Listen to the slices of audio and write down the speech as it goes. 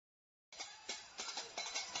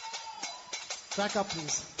Back up,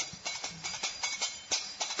 please.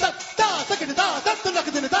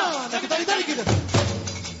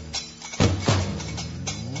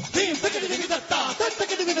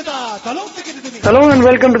 Hello and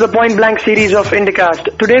welcome to the Point Blank series of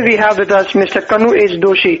Indicast. Today we have with us Mr. Kanu H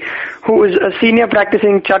Doshi, who is a senior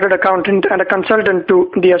practicing chartered accountant and a consultant to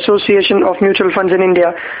the Association of Mutual Funds in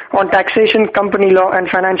India on taxation, company law and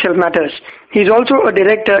financial matters. He is also a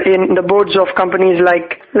director in the boards of companies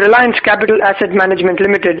like Reliance Capital Asset Management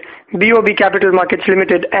Limited, BOB Capital Markets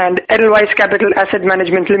Limited and Edelweiss Capital Asset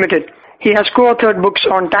Management Limited. He has co-authored books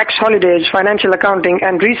on tax holidays, financial accounting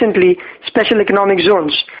and recently special economic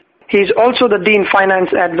zones. He is also the Dean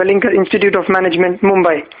Finance at Wellington Institute of Management,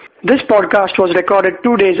 Mumbai. This podcast was recorded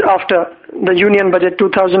 2 days after the Union Budget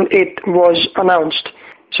 2008 was announced.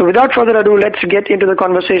 So without further ado, let's get into the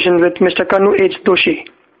conversation with Mr. Kanu H Doshi.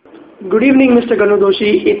 Good evening, Mr. Kanu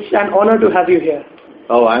Doshi. It's an honor to have you here.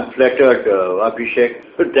 Oh, I'm flattered, Abhishek,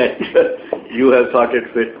 that you have thought it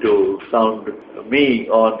fit to sound me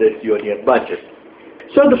on this Union Budget.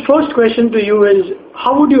 So the first question to you is,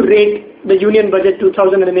 how would you rate the Union Budget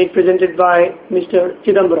 2008 presented by Mr.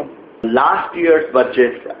 Chidambaram? Last year's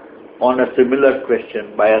budget, on a similar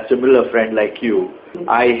question by a similar friend like you,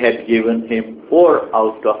 I had given him 4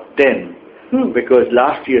 out of 10 because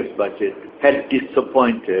last year's budget had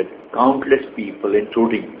disappointed countless people,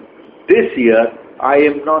 including me. This year, I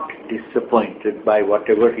am not disappointed by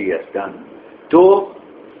whatever he has done. Though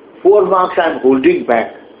 4 marks I am holding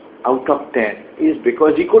back out of 10 is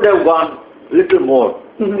because he could have gone little more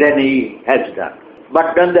than he has done.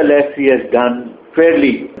 But nonetheless, he has done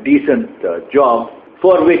fairly decent job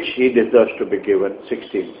for which he deserves to be given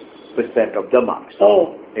 60% of the marks.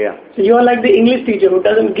 Oh. Yeah. So you are like the English teacher who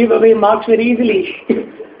doesn't give away marks very easily.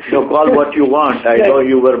 So call what you want. I know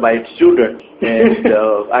you were my student and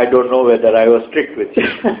I don't know whether I was strict with you.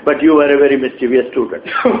 But you were a very mischievous student.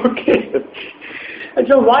 Okay. And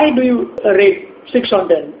so why do you rate 6 on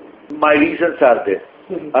 10? My reasons are this.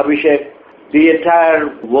 Abhishek, the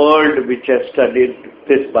entire world which has studied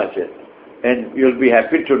this budget, and you'll be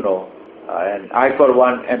happy to know, and I for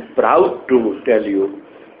one am proud to tell you,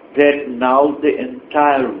 that now the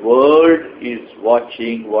entire world is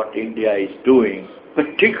watching what India is doing,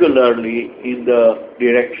 particularly in the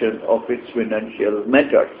direction of its financial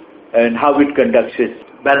matters and how it conducts its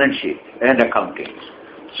balance sheet and accounting.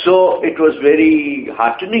 So it was very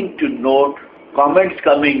heartening to note comments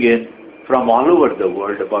coming in from all over the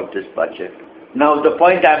world about this budget. Now the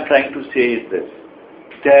point I'm trying to say is this,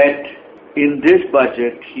 that in this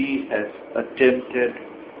budget he has attempted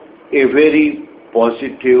a very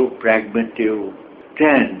positive, pragmatic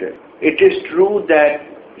stand. It is true that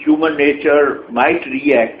human nature might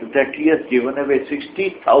react that he has given away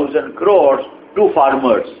 60,000 crores to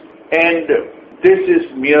farmers and this is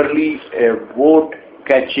merely a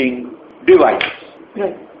vote-catching device.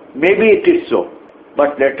 Right. Maybe it is so,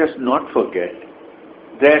 but let us not forget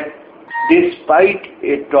that despite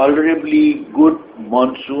a tolerably good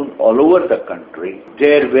monsoon all over the country,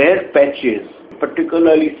 there were patches,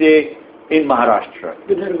 particularly say in Maharashtra,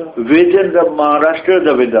 within the Maharashtra,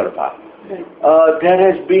 the Vidarbha. Right.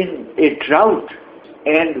 There has been a drought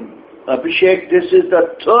and Abhishek, this is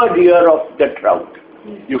the 3rd year of the drought.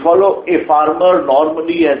 You follow, a farmer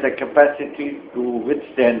normally has a capacity to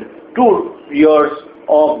withstand 2 years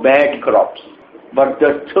of bad crops. But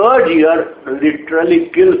the 3rd year literally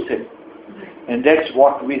kills him. And that's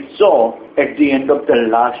what we saw at the end of the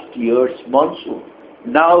last year's monsoon.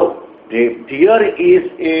 Now, here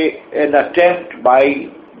is an attempt by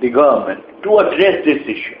the government to address this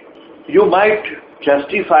issue. You might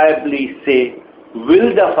justifiably say,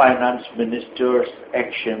 will the finance minister's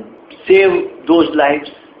action save those lives?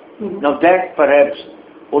 Now that perhaps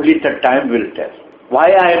only the time will tell.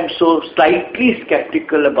 Why I am so slightly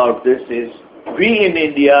skeptical about this is, we in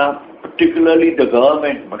India, particularly the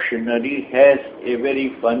government machinery, has a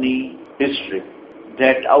very funny history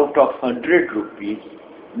that out of 100 rupees,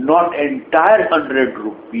 not entire 100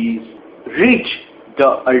 rupees reach the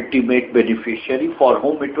ultimate beneficiary for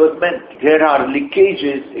whom it was meant. There are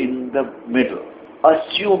leakages in the middle.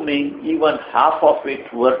 Assuming even half of it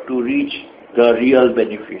were to reach the real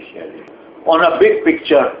beneficiary. On a big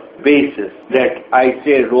picture basis, that I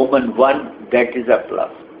say Roman 1, that is a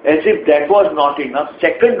plus. As if that was not enough,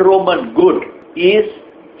 second Roman good is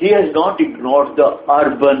he has not ignored the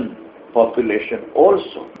urban population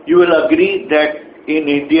also. You will agree that in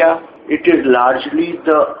India, it is largely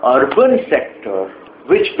the urban sector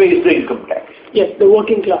which pays the income tax. Yes, the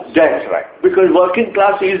working class. That's right. Because working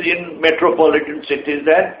class is in metropolitan cities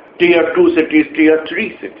and tier 2 cities, tier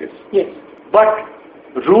 3 cities. Yes. But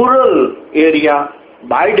rural area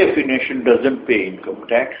by definition doesn't pay income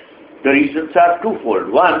tax. The reasons are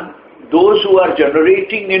twofold. One, those who are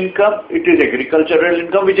generating income, it is agricultural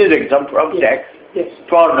income which is exempt from tax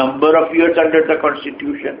for a number of years under the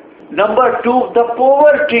Constitution. Number two, the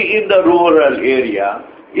poverty in the rural area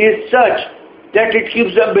is such that it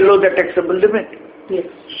keeps them below the taxable limit. Yes.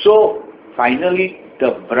 So, finally,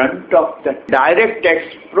 the brunt of the direct tax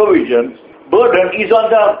provisions burden is on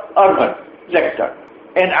the urban sector.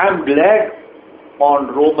 And I'm glad on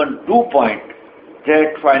Roman 2 point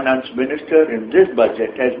that finance minister in this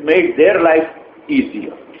budget has made their life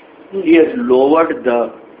easier. He has lowered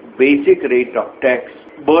the basic rate of tax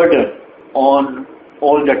burden on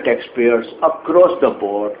all the taxpayers across the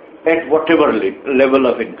board at whatever level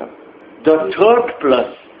of income. The third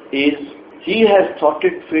plus is he has thought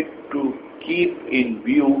it fit to keep in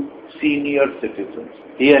view senior citizens.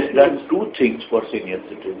 He has done two things for senior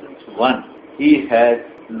citizens. One, he has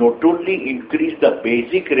not only increased the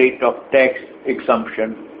basic rate of tax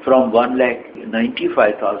exemption from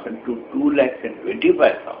 1,95,000 to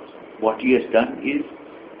 2,25,000. What he has done is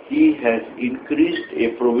he has increased a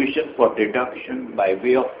provision for deduction by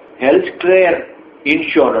way of healthcare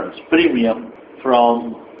insurance premium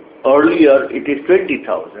from earlier it is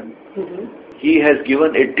 20,000. He has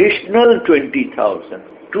given additional 20,000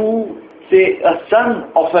 to say a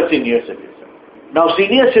son of a senior citizen. Now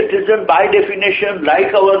senior citizens by definition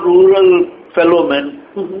like our rural fellow men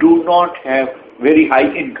do not have very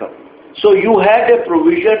high income. So you had a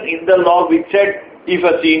provision in the law which said if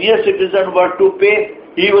a senior citizen were to pay,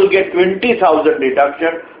 he will get 20,000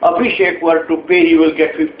 deduction. Abhishek were to pay, he will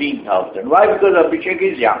get 15,000. Why? Because Abhishek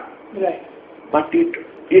is young. Right. But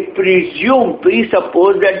it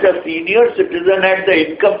presupposed that the senior citizen had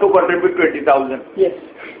the income to contribute 20,000. Yes.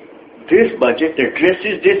 This budget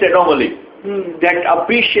addresses this anomaly. That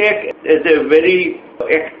Abhishek as a very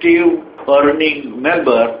active earning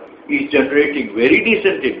member is generating very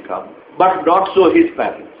decent income, but not so his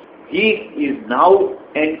parents. He is now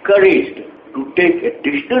encouraged to take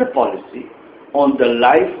additional policy on the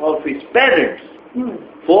life of his parents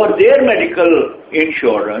for their medical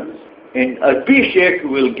insurance, and Abhishek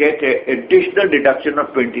will get an additional deduction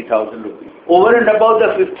of 20,000 rupees. Over and above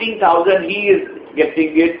the 15,000 he is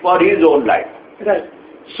getting it for his own life. Right.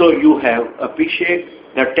 So you have Abhishek,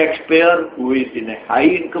 the taxpayer who is in a high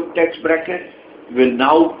income tax bracket, will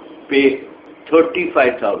now pay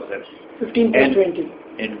 35,000. 15 plus 20.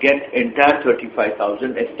 And get entire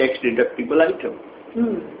 35,000 as tax deductible item.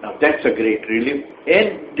 Now that's a great relief.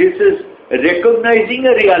 And this is recognizing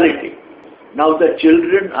a reality. Now the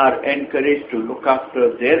children are encouraged to look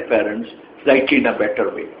after their parents slightly in a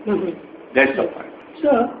better way. That's the point.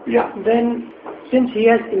 Sir, yeah. Then since he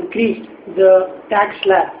has increased the tax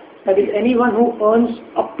slab, that is anyone who earns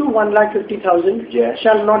up to 1,50,000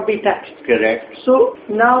 shall not be taxed. Correct. So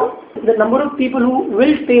now the number of people who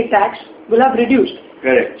will pay tax will have reduced.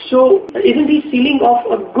 Correct. So isn't he sealing off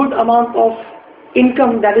a good amount of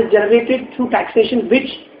income that is generated through taxation, which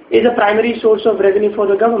is a primary source of revenue for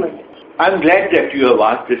the government? I'm glad that you have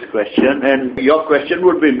asked this question, and your question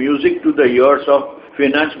would be music to the ears of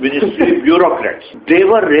finance ministry bureaucrats. They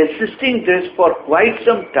were resisting this for quite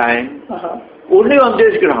some time, only on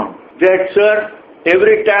this ground, that sir,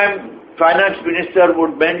 every time finance minister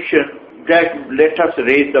would mention that let us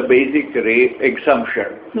raise the basic rate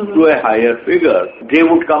exemption to a higher figure, they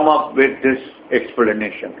would come up with this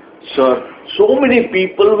explanation. Sir, so many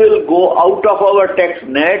people will go out of our tax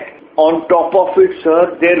net. On top of it,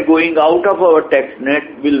 sir, their going out of our tax net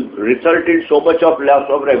will result in so much of loss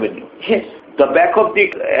of revenue. Yes. The back of the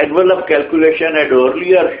envelope calculation had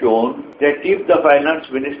earlier shown that if the finance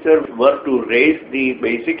minister were to raise the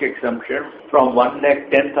basic exemption from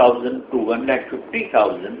 1,10,000 to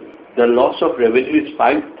 1,50,000, the loss of revenue is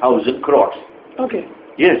 5,000 crores. Okay.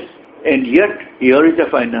 Yes. And yet, here is a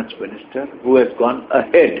finance minister who has gone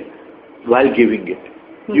ahead while giving it.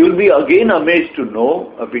 You will be again amazed to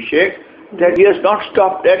know, Abhishek, that he has not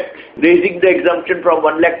stopped at raising the exemption from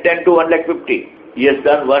 1,10,000 to 1,50,000. He has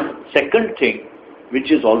done one second thing,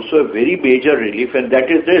 which is also a very major relief, and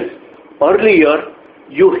that is this. Earlier,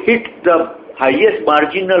 you hit the highest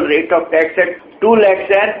marginal rate of tax at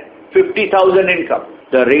 2,50,000 income.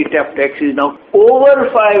 The rate of tax is now over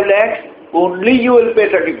 5 lakhs, only you will pay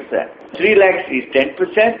 30%. 3 lakhs is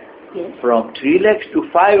 10%. Yes. From 3 lakhs to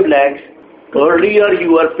 5 lakhs, earlier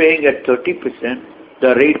you were paying at 30%.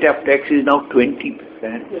 The rate of tax is now 20%.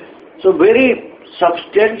 Yes. So very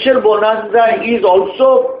substantial bonanza is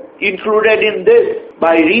also included in this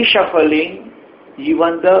by reshuffling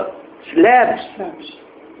even the slabs.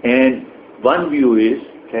 And one view is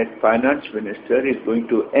that finance minister is going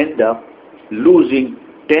to end up losing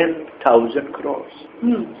 10,000 crores.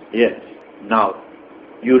 Yes. Now,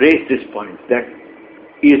 you raise this point that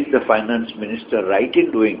is the finance minister right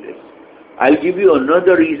in doing this? I'll give you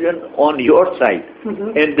another reason on your side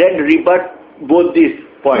and then rebut both these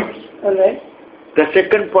points. All right. The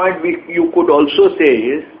second point you could also say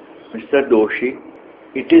is, Mr. Doshi,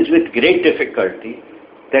 it is with great difficulty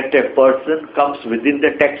that a person comes within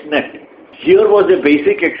the tax net. Here was a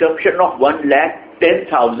basic exemption of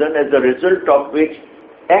 1,10,000 as a result of which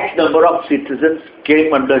X number of citizens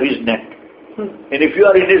came under his net. And if you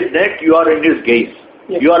are in his net, you are in his gaze.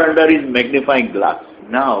 Yes. You are under his magnifying glass.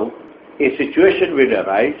 Now, a situation will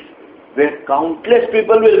arise where countless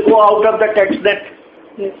people will go out of the tax net.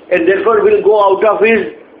 Yes. And therefore will go out of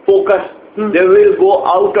his focus. They will go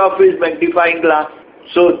out of his magnifying glass.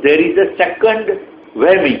 So there is a second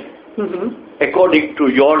whammy, according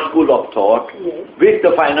to your school of thought, which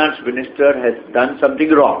the finance minister has done something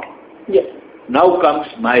wrong. Yes. Now comes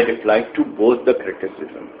my reply to both the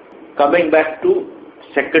criticism. Coming back to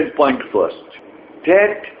second point first,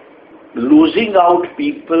 that losing out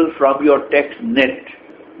people from your tax net,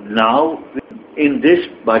 now in this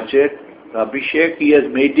budget, Abhishek, he has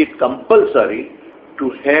made it compulsory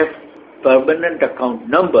to have permanent account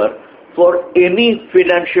number for any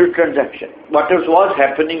financial transaction. What was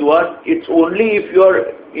happening was, it's only if your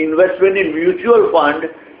investment in mutual fund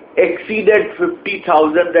exceeded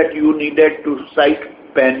 50,000 that you needed to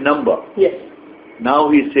cite PAN number. Yes.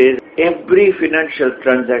 Now he says every financial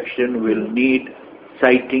transaction will need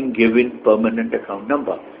citing given permanent account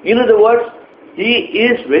number. In other words, he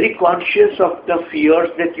is very conscious of the fears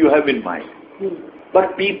that you have in mind.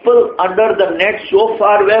 But people under the net so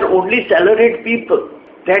far were only salaried people.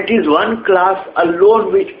 That is one class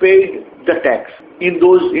alone which paid the tax in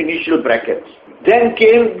those initial brackets. Then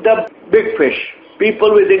came the big fish,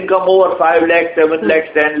 people with income over 5 lakhs, 7 lakhs,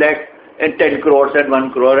 10 lakhs and 10 crores and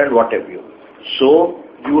 1 crore and what have you. So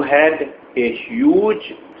you had a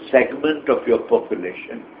huge segment of your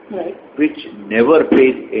population which never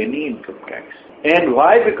paid any income tax. And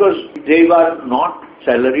why? Because they were not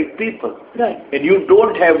salaried people. And you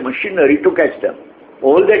don't have machinery to catch them.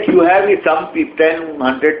 All that you have is some 10,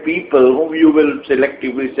 100 people whom you will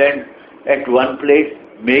selectively send at one place,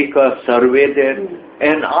 make a survey there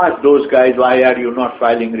and ask those guys, why are you not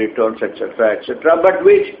filing returns, etc., etc., but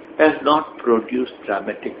which has not produced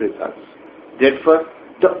dramatic results. Therefore,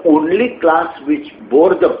 the only class which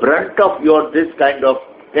bore the brunt of your this kind of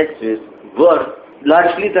taxes were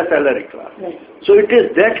largely the salary class. So it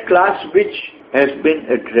is that class which has been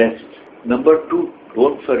addressed. Number two,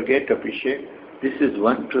 don't forget, Abhishek, this is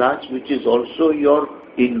one class which is also your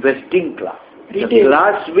investing class. The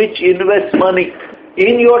class which invests money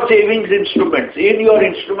in your savings instruments, in your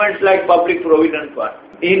instruments like public provident fund,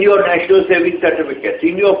 in your national savings certificates,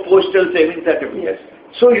 in your postal savings certificates.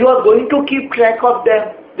 So you are going to keep track of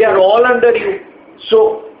them. They are all under you.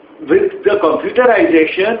 So with the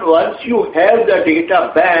computerization, once you have the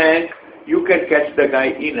data bank, you can catch the guy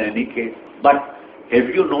in any case. But have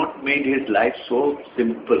you not made his life so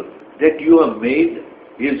simple that you have made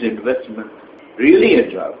his investment really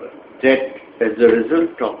enjoyable? That as a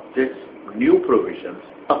result of this new provisions,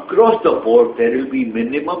 across the board there will be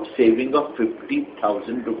minimum saving of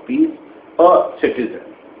 50,000 rupees a citizen.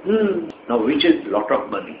 Now, which is a lot of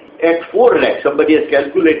money. At 4 lakhs, somebody has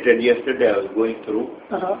calculated yesterday, I was going through,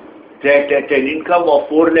 that at an income of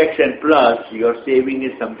 4 lakhs and plus, your saving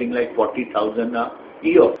is something like 40,000 a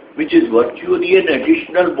year, which is virtually an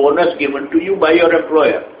additional bonus given to you by your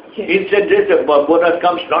employer. Instead, this bonus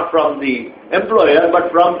comes not from the employer,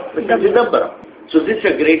 but from the Chidambaram. So this is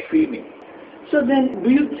a great feeling. So then, do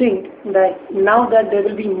you think that now that there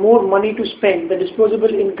will be more money to spend, the disposable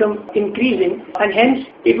income increasing, and hence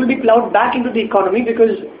it will be plowed back into the economy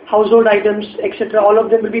because household items, etc., all of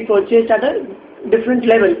them will be purchased at a different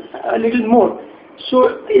level, a little more.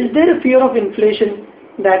 So is there a fear of inflation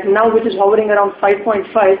that now which is hovering around 5.5,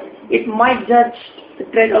 it might just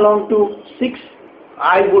tread along to 6?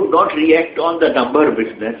 I would not react on the number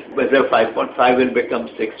business, whether 5.5 will become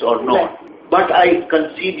 6 or not. But I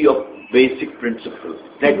concede your basic principle.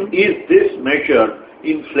 That is this measure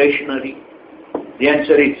inflationary? The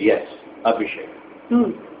answer is yes, Abhishek.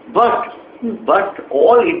 But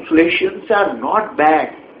all inflations are not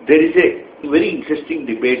bad. There is a very interesting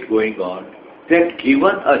debate going on that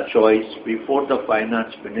given a choice before the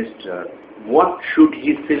finance minister, what should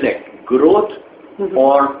he select, growth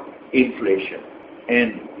or inflation?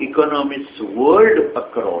 And economists world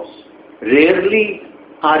across rarely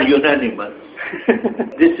are unanimous.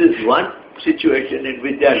 This is one situation in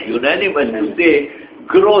which they are unanimous to say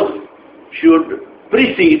growth should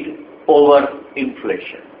precede over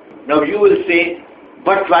inflation. Now you will say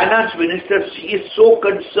But finance minister, she is so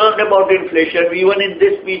concerned about inflation. Even in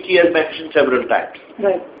this speech, he has mentioned several times.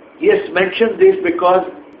 Right. He has mentioned this because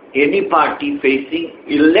any party facing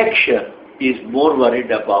election is more worried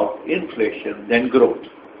about inflation than growth.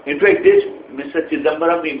 In fact, this Mr.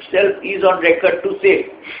 Chidambaram himself is on record to say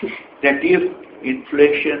that if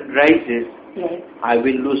inflation rises, Right. I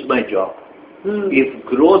will lose my job. If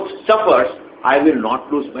growth suffers, I will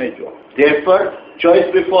not lose my job. Therefore,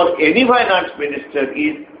 choice before any finance minister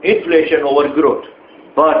is inflation over growth.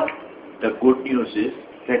 But the good news is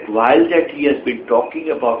that while that he has been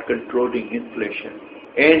talking about controlling inflation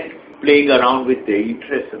and playing around with the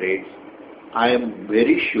interest rates, I am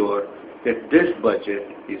very sure that this budget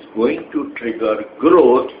is going to trigger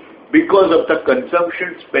growth because of the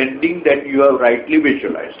consumption spending that you have rightly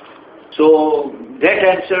visualized. So that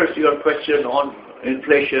answers your question on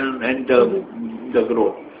inflation and the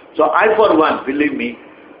growth. So I, for one, believe me,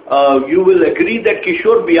 you will agree that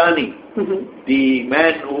Kishore Biyani, the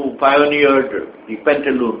man who pioneered the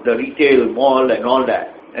Pantaloon, the retail mall and all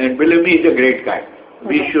that, and believe me, he's a great guy.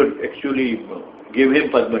 We should actually give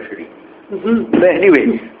him Padma Shri. But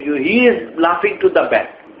anyway, he is laughing to the bank.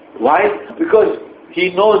 Why? Because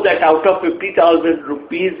he knows that out of 50,000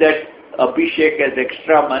 rupees that Abhishek has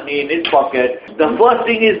extra money in his pocket, the first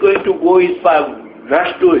thing he's going to go is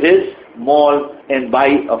rush to his mall and buy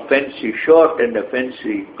a fancy shirt and a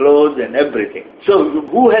fancy clothes and everything. So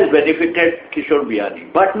who has benefited? Kishore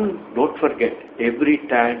Biyani. But don't forget, every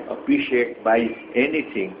time Abhishek buys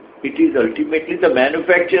anything, it is ultimately the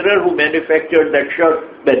manufacturer who manufactured that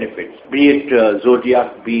shirt benefits. Be it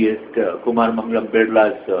Zodiac, be it Kumar Mangalam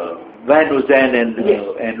Birla's Van Heusen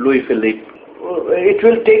and Louis Philippe. It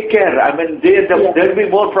will take care. I mean, there will be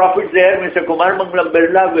more profits there. Mr. Kumar Mangalam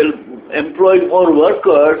Birla will employ more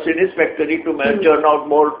workers in his factory to turn out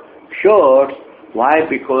more shirts. Why?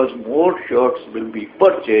 Because more shirts will be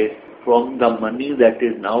purchased from the money that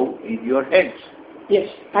is now in your hands. Yes,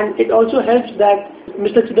 and it also helps that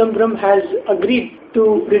Mr. Chidambaram has agreed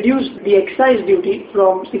to reduce the excise duty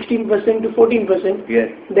from 16% to 14%, yes,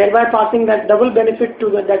 thereby passing that double benefit to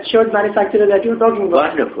that shirt manufacturer that you're talking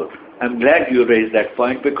about. Wonderful. I'm glad you raised that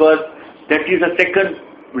point because that is the second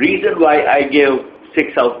reason why I gave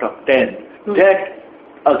 6 out of 10. That,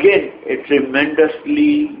 again, a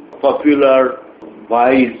tremendously popular,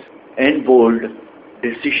 wise and bold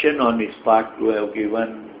decision on his part to have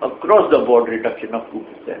given across the board reduction of 2%,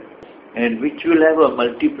 and which will have a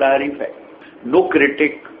multiplier effect. No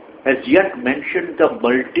critic has yet mentioned the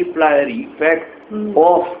multiplier effect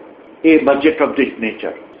of a budget of this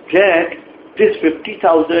nature. That this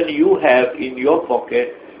 50,000 you have in your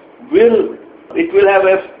pocket will have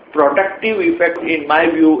a productive effect, in my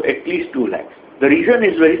view, at least 2 lakhs. The reason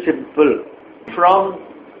is very simple. From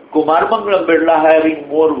Kumar Mangalam Birla hiring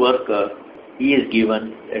more workers, he is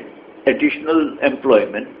given additional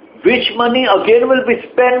employment, which money again will be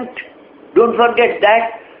spent. Don't forget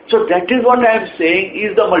that. So that is what I am saying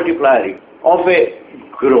is the multiplier of a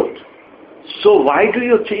growth. So why do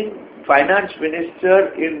you think finance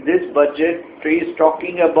minister in this budget is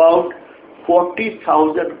talking about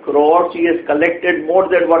 40,000 crores? He has collected more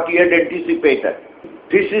than what he had anticipated.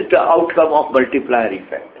 This is the outcome of multiplier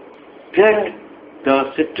effect. That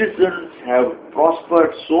the citizens have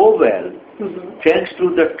prospered so well thanks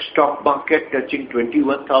to the stock market touching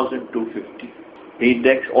 21,250, the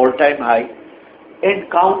index all-time high,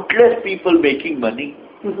 and countless people making money.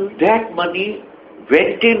 That money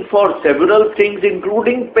went in for several things,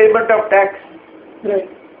 including payment of tax. Right.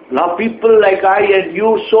 Now people like I and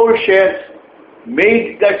you sold shares,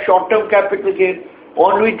 made that short-term capital gain,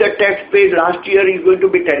 on which the tax paid last year is going to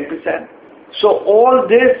be 10%. So all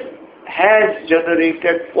this has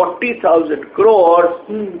generated 40,000 crores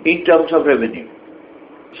in terms of revenue.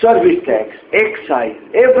 Service tax, excise,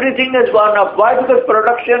 everything has gone up. Why? Because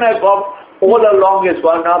production has gone all along has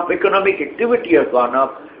gone up, economic activity has gone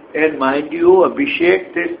up. And mind you,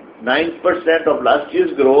 Abhishek, this 9% of last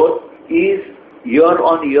year's growth is year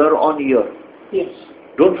on year on year. Yes.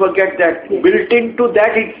 Don't forget that. Yes. Built into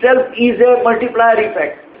that itself is a multiplier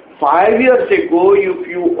effect. 5 years ago, if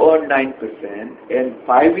you earn 9%, and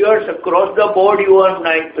 5 years across the board you earn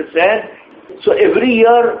 9%, so every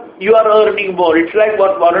year you are earning more. It's like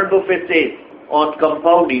what Warren Buffett says on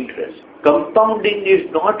compound interest. Compounding is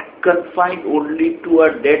not confined only to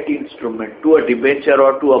a debt instrument, to a debenture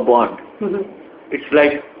or to a bond. It's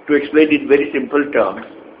like, to explain in very simple terms,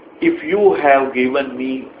 if you have given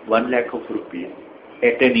me 1 lakh of rupees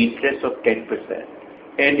at an interest of 10%,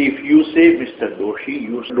 and if you say, Mr. Doshi,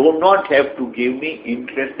 you do not have to give me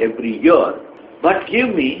interest every year, but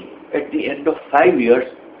give me at the end of 5 years,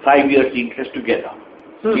 5 years interest together.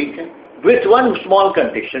 with one small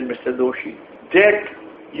condition, Mr. Doshi, that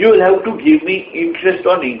you will have to give me interest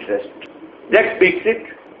on interest. That makes it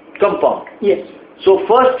compound. Yes. So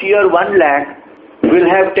first year 1 lakh will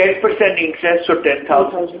have 10% interest, so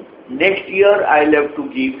 10,000. Next year I'll have to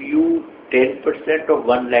give you 10% of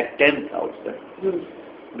 1 lakh 10,000,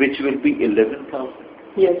 which will be 11,000.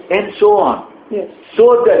 Yes. And so on. Yes.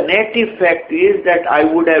 So the net effect is that I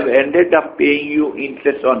would have ended up paying you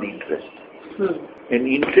interest on interest. And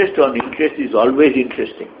interest on interest is always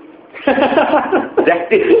interesting.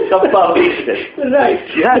 That is compound interest. Right.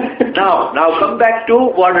 Yeah. Now come back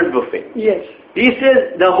to Warren Buffett. Yes. He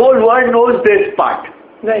says the whole world knows this part.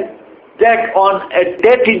 Right. That on a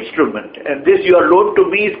debt instrument, and this your loan to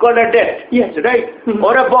me is called a debt. Yes. Right?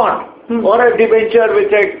 Or a bond. Or a debenture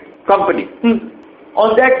with a company.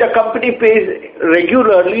 On that the company pays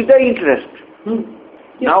regularly the interest.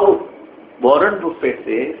 Now Warren Buffett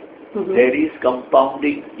says there is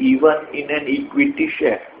compounding even in an equity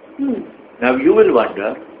share. Now you will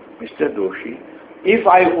wonder, Mr. Doshi, if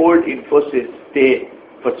I hold Infosys, say,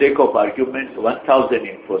 for sake of argument, 1,000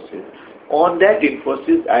 Infosys, on that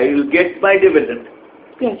Infosys I will get my dividend.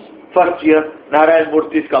 Yes. First year, Narayan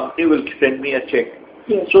Murthy's company will send me a check.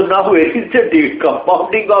 Yes. So now where is the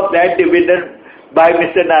compounding of that dividend by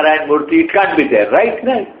Mr. Narayan Murthy? It can't be there, right?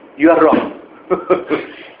 Right. You are wrong.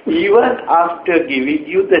 Even after giving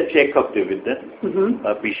you the check of dividend,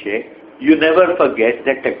 Abhishek, you never forget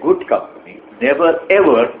that a good company never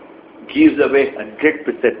ever gives away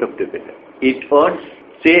 100% of dividend. It earns,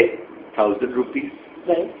 say, 1,000 rupees.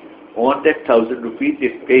 Right. On that 1,000 rupees,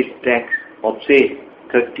 it pays tax of, say,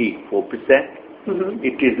 34%.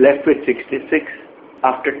 It is left with 66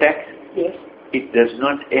 after tax. Yes. It does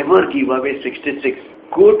not ever give away 66.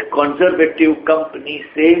 Good conservative company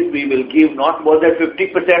says we will give not more than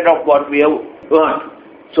 50% of what we have earned.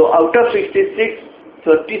 So out of 66,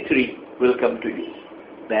 33 will come to you.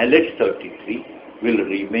 Balance 33 will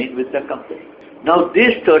remain with the company. Now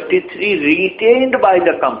this 33 retained by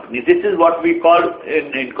the company, this is what we call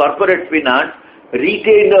in corporate finance,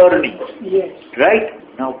 retained earnings. Yes. Right?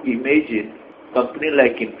 Now imagine company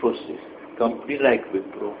like Infosys, company like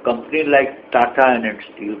Wipro, company like Tata and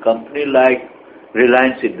Steel, company like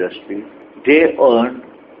Reliance Industries, they earn,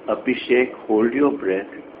 Abhishek, hold your breath,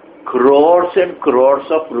 crores and crores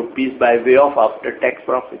of rupees by way of after-tax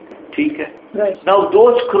profit. Right. Now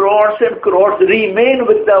those crores and crores remain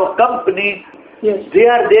with the company. Yes. They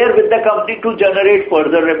are there with the company to generate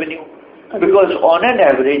further revenue. Because on an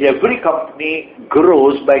average, every company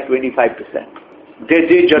grows by 25%.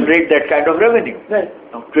 They generate that kind of revenue. Right.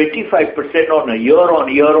 Now 25% on a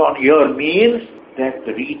year means that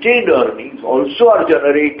the retained earnings also are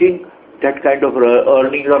generating that kind of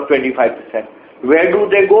earnings of 25%. Where do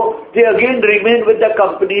they go? They again remain with the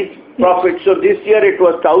company's profit. So this year it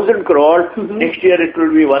was 1,000 crores. Next year it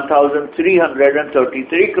will be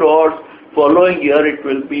 1,333 crores. Following year it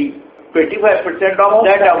will be 25% of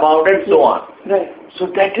that amount and so on. Right. So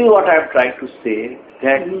that is what I am trying to say,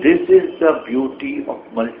 that this is the beauty of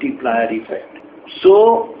multiplier effect.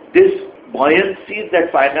 So this buoyancy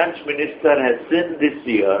that finance minister has seen this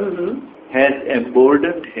year has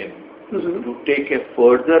emboldened him to take a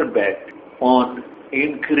further bet on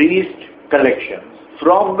increased collections,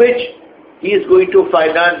 from which he is going to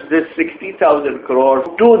finance this 60,000 crores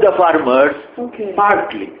to the farmers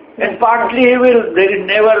partly. And partly there is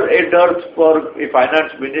never a dearth for a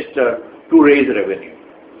finance minister to raise revenue.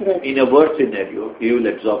 Right. In a worse scenario, he will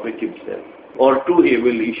absorb it himself. Or two, he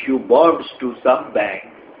will issue bonds to some bank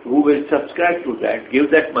who will subscribe to that, give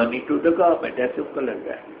that money to the government, as simple as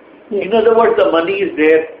that. Yes. In other words, the money is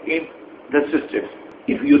there in the system.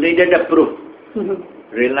 If you needed a proof,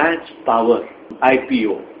 Reliance Power,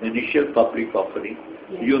 IPO, initial public offering,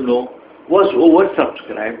 was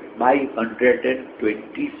oversubscribed by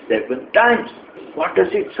 127 times. What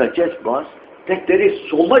does it suggest, boss? That there is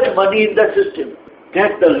so much money in the system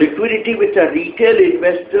that the liquidity with a retail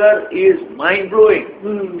investor is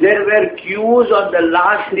mind-blowing. There were queues on the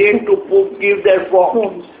last day to give their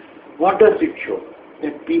forms. What does it show?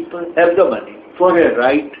 That people have the money for a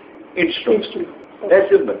right instrument. That's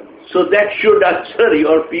simple. So that should answer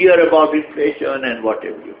your fear about inflation and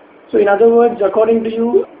whatever. So in other words, according to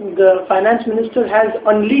you, the finance minister has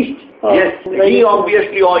unleashed... yes, he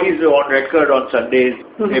obviously is on record on Sunday's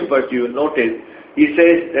papers, you notice. He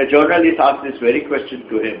says, a journalist asked this very question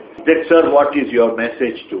to him, that, sir, what is your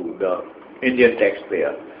message to the Indian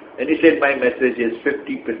taxpayer? And he said, my message is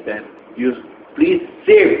 50%. You please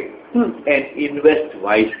save and invest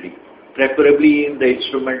wisely, preferably in the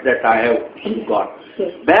instrument that I have got.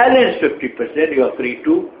 Yes. Balance 50%, you are free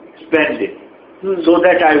to spend it. so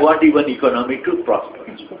that I want even economy to prosper.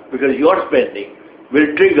 Because your spending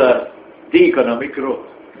will trigger the economic growth.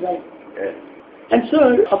 Right. And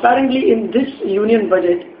sir, apparently in this union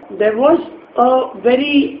budget, there was a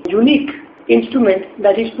very unique instrument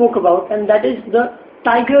that he spoke about, and that is the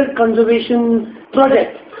tiger conservation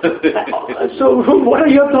project. So what are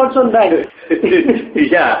your thoughts on that?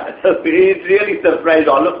 Yeah, it really surprised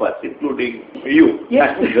all of us, including you.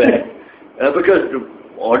 Yes. Because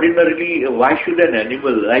ordinarily, why should an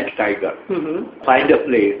animal like tiger find a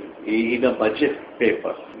place in a budget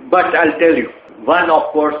paper? But I'll tell you, one,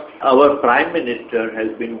 of course, our Prime Minister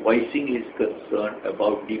has been voicing his concern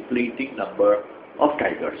about depleting number of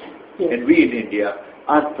tigers. Yes. And we in India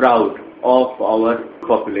are proud of our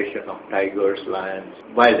population of tigers, lions,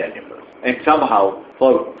 wild animals. And somehow,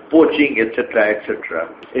 for poaching, etc.,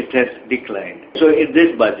 it has declined. So in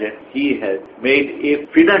this budget, he has made a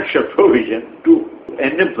financial provision to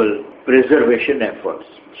enable preservation efforts.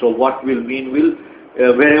 So what will mean will,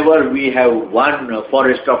 wherever we have one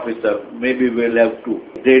forest officer, maybe we'll have two.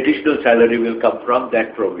 The additional salary will come from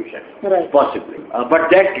that provision, right. Possibly.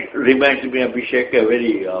 But that reminds me, Abhishek, a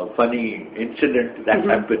very funny incident that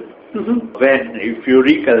happened. When, if you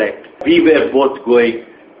recollect, we were both going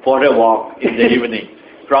for a walk in the evening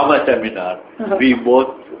from a seminar. We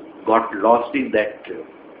both got lost in that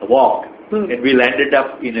walk and we landed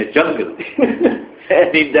up in a jungle.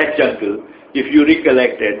 And in that jungle, if you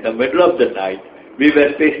recollect, in the middle of the night, we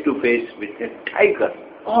were face to face with a tiger.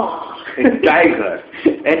 Oh. A tiger,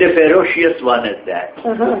 and a ferocious one at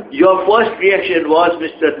that. Your first reaction was,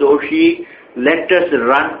 Mr. Doshi, let us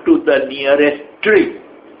run to the nearest tree.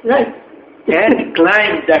 Right. And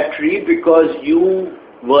climb that tree because you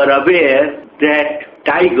were aware that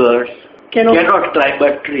tigers cannot climb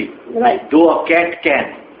a tree. Right. Though a cat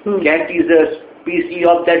can. Cat is a species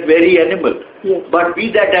of that very animal. Yes. But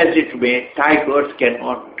be that as it may, tigers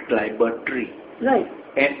cannot climb a tree. Right.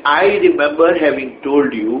 And I remember having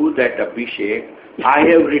told you that, Abhishek, I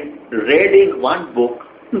have read in one book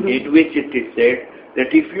in which it is said that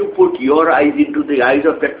if you put your eyes into the eyes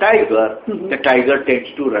of the tiger tends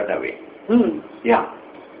to run away. Yeah.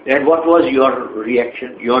 And what was your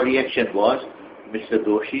reaction? Your reaction was, Mr.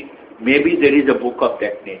 Doshi, maybe there is a book of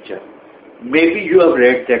that nature. Maybe you have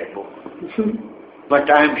read that book. But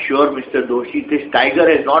I am sure, Mr. Doshi, this tiger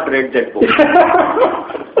has not read that book.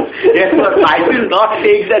 Therefore, I will not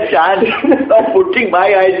take the chance of putting my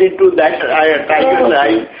eyes into that tiger's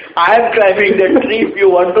eyes. I am climbing that tree. If you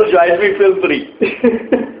want to join me, feel free.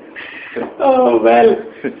 Oh, well,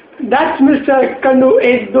 that's Mr. Kanu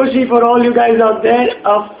H Doshi for all you guys out there.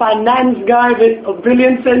 A finance guy with a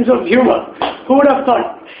brilliant sense of humor. Who would have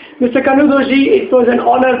thought? Mr. Kanu Doshi, it was an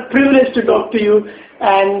honor, privilege to talk to you.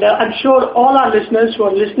 And I'm sure all our listeners who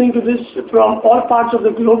are listening to this from all parts of the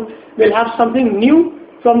globe will have something new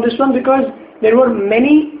from this one, because there were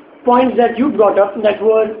many points that you brought up that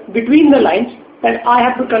were between the lines that I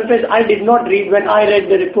have to confess I did not read when I read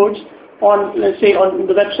the reports on, let's say, on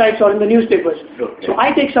the websites or in the newspapers. Okay. So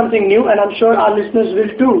I take something new, and I'm sure our listeners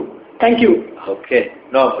will too. Thank you. Okay.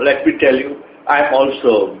 Now, let me tell you, I'm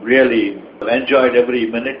also really enjoyed every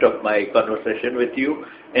minute of my conversation with you,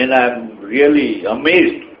 and I'm really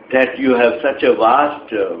amazed that you have such a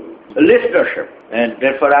vast listenership, and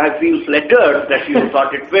therefore I feel flattered that you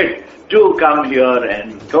thought it fit to come here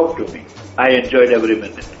and talk to me. I enjoyed every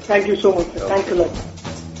minute. Thank you so much. Thanks a lot.